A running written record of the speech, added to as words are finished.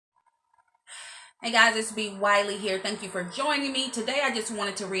Hey guys, it's Wiley here. Thank you for joining me. Today I just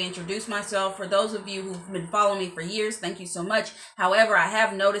wanted to reintroduce myself. For those of you who've been following me for years, thank you so much. However, I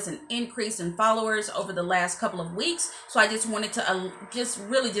have noticed an increase in followers over the last couple of weeks. So I just wanted to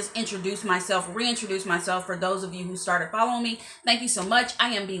really introduce myself, reintroduce myself for those of you who started following me. Thank you so much. I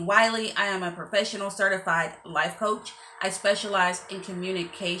am Wiley. I am a professional certified life coach. I specialize in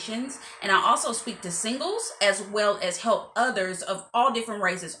communications, and I also speak to singles as well as help others of all different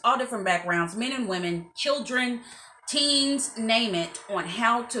races, all different backgrounds, men and women, children, teens, name it, on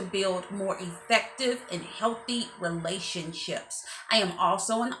how to build more effective and healthy relationships. I am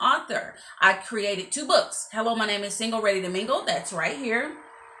also an author. I created 2 books. Hello, my name is Single Ready to Mingle. That's right here.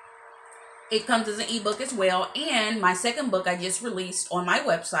 It comes as an ebook as well. And my second book I just released on my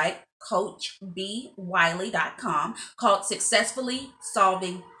website, CoachBWiley.com, called Successfully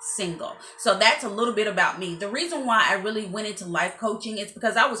Solving Single. So that's a little bit about me. The reason why I really went into life coaching is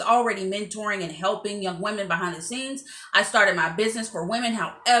because I was already mentoring and helping young women behind the scenes. I started my business for women.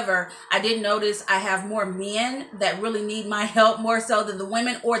 However, I did notice I have more men that really need my help more so than the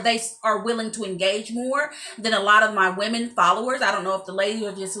women, or they are willing to engage more than a lot of my women followers. I don't know if the ladies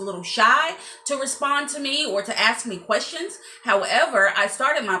are just a little shy to respond to me or to ask me questions. However, I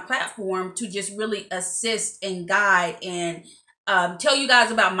started my platform to just really assist and guide and tell you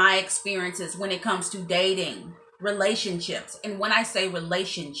guys about my experiences when it comes to dating, relationships. And when I say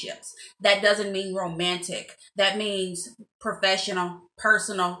relationships, that doesn't mean romantic. That means professional,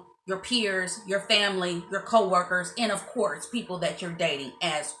 personal, your peers, your family, your coworkers, and of course, people that you're dating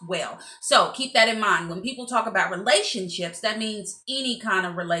as well. So keep that in mind. When people talk about relationships, that means any kind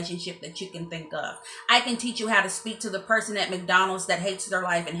of relationship that you can think of. I can teach you how to speak to the person at McDonald's that hates their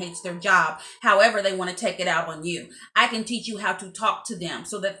life and hates their job. However, they want to take it out on you. I can teach you how to talk to them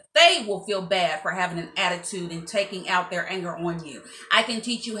so that they will feel bad for having an attitude and taking out their anger on you. I can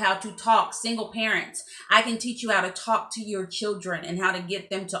teach you how to talk single parents. I can teach you how to talk to your children and how to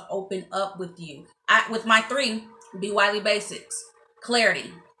get them to open up with you. With my 3 Be Wiley basics: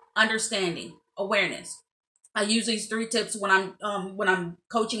 clarity, understanding, awareness. I use these 3 tips when I'm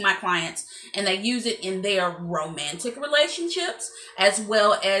coaching my clients, and they use it in their romantic relationships as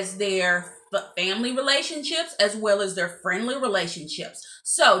well as their family relationships as well as their friendly relationships.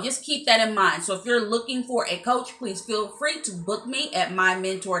 So just keep that in mind. So if you're looking for a coach, please feel free to book me at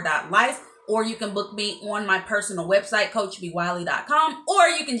mymentor.life. Or you can book me on my personal website, CoachBWiley.com, or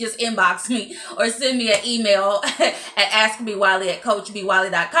you can just inbox me or send me an email at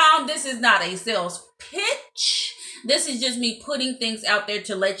askmewiley@CoachBWiley.com. This is not a sales pitch. This is just me putting things out there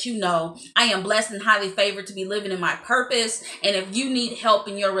to let you know I am blessed and highly favored to be living in my purpose. And if you need help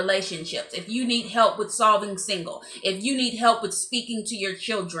in your relationships, if you need help with solving single, if you need help with speaking to your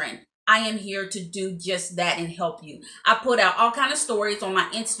children, I am here to do just that and help you. I put out all kind of stories on my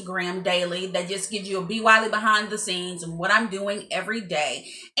Instagram daily that just gives you a Be Wiley behind the scenes and what I'm doing every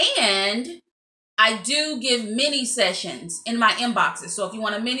day. And I do give mini sessions in my inboxes. So if you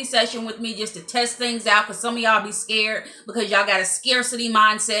want a mini session with me just to test things out, because some of y'all be scared because y'all got a scarcity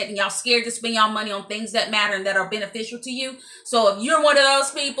mindset and y'all scared to spend y'all money on things that matter and that are beneficial to you. So if you're one of those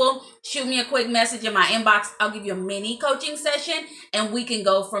people, shoot me a quick message in my inbox. I'll give you a mini coaching session and we can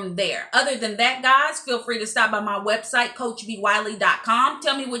go from there. Other than that, guys, feel free to stop by my website, CoachBWiley.com.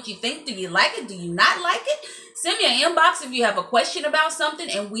 Tell me what you think. Do you like it? Do you not like it? Send me an inbox if you have a question about something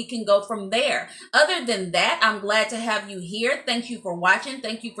and we can go from there. Other than that, I'm glad to have you here. Thank you for watching.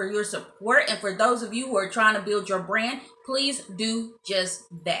 Thank you for your support. And for those of you who are trying to build your brand, please do just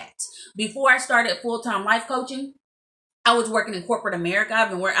that. Before I started full-time life coaching, I was working in corporate America. I have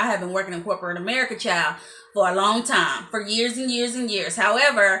been working in corporate America, child, for a long time, for years and years and years.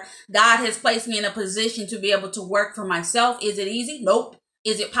 However, God has placed me in a position to be able to work for myself. Is it easy? Nope.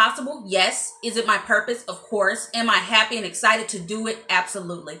 Is it possible? Yes. Is it my purpose? Of course. Am I happy and excited to do it?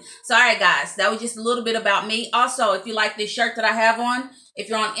 Absolutely. So, all right, guys, that was just a little bit about me. Also, if you like this shirt that I have on, if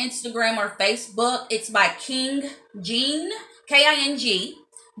you're on Instagram or Facebook, it's by King Gene, K-I-N-G-G-E-N-E.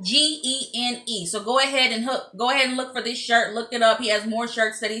 So go ahead and look for this shirt. Look it up. He has more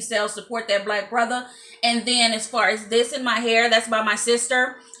shirts that he sells. Support that black brother. And then as far as this in my hair, that's by my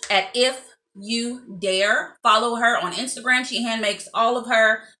sister at If You Dare. Follow her on Instagram. She hand makes all of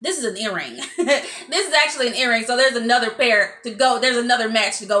her. This is an earring. This is actually an earring. So there's another pair to go. There's another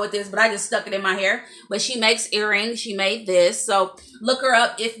match to go with this, but I just stuck it in my hair. But she makes earrings. She made this. So look her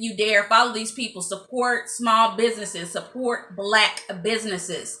up if you dare. Follow these people. Support small businesses. Support black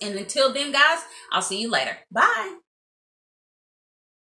businesses. And until then, guys, I'll see you later. Bye.